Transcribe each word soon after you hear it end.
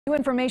New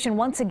information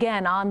once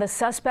again on the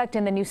suspect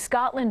in the New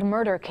Scotland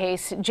murder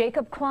case.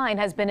 Jacob Klein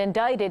has been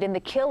indicted in the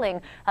killing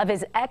of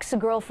his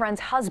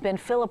ex-girlfriend's husband,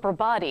 Philip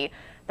Rabadi.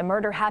 The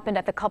murder happened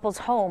at the couple's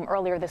home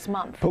earlier this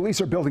month.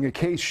 Police are building a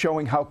case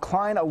showing how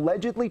Klein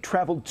allegedly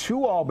traveled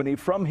to Albany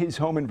from his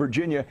home in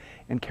Virginia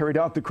and carried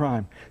out the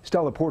crime.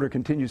 Stella Porter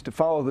continues to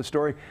follow the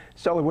story.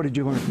 Stella, what did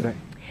you learn today?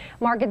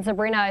 Mark and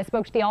Sabrina, I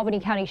spoke to the Albany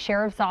County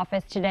Sheriff's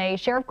Office today.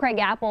 Sheriff Craig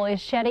Apple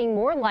is shedding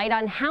more light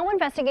on how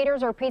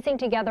investigators are piecing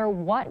together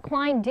what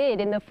Klein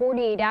did in the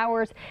 48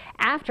 hours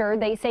after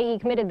they say he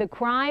committed the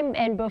crime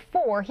and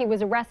before he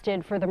was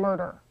arrested for the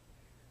murder.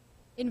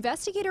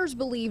 Investigators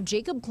believe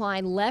Jacob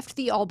Klein left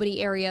the Albany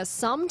area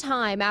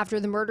sometime after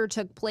the murder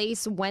took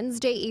place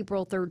Wednesday,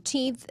 April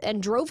 13th,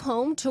 and drove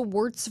home to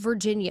Wirtz,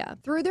 Virginia.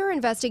 Through their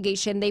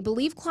investigation, they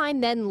believe Klein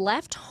then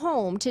left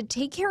home to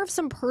take care of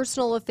some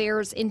personal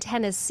affairs in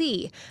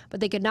Tennessee,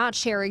 but they could not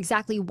share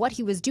exactly what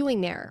he was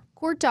doing there.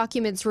 Court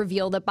documents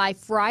reveal that by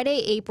Friday,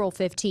 April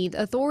 15th,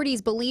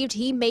 authorities believed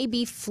he may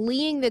be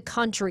fleeing the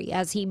country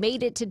as he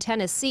made it to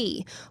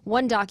Tennessee.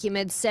 One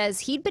document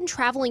says he'd been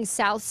traveling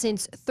south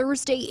since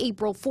Thursday,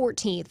 April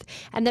 14th,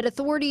 and that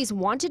authorities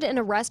wanted an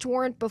arrest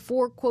warrant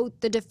before,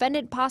 quote, the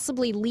defendant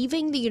possibly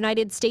leaving the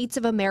United States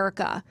of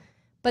America.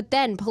 But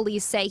then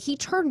police say he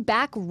turned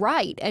back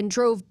right and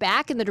drove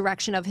back in the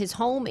direction of his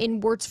home in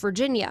Wirtz,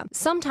 Virginia.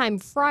 Sometime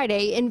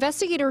Friday,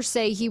 investigators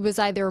say he was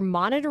either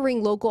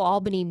monitoring local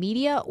Albany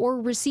media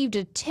or received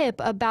a tip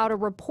about a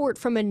report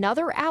from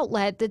another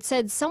outlet that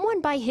said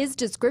someone by his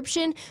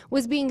description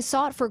was being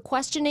sought for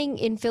questioning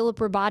in Philip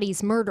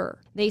Rabadi's murder.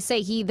 They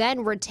say he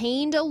then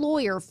retained a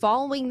lawyer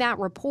following that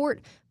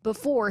report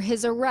before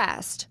his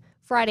arrest.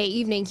 Friday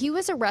evening, he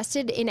was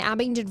arrested in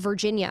Abingdon,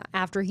 Virginia,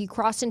 after he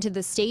crossed into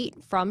the state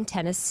from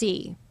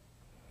Tennessee.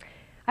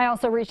 I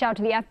also reached out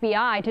to the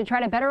FBI to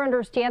try to better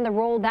understand the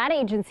role that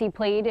agency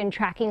played in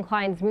tracking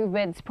Klein's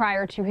movements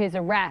prior to his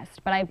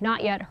arrest, but I have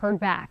not yet heard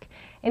back.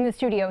 In the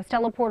studio,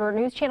 Stella Porter,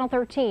 News Channel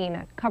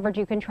 13, coverage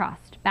you can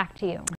trust. Back to you.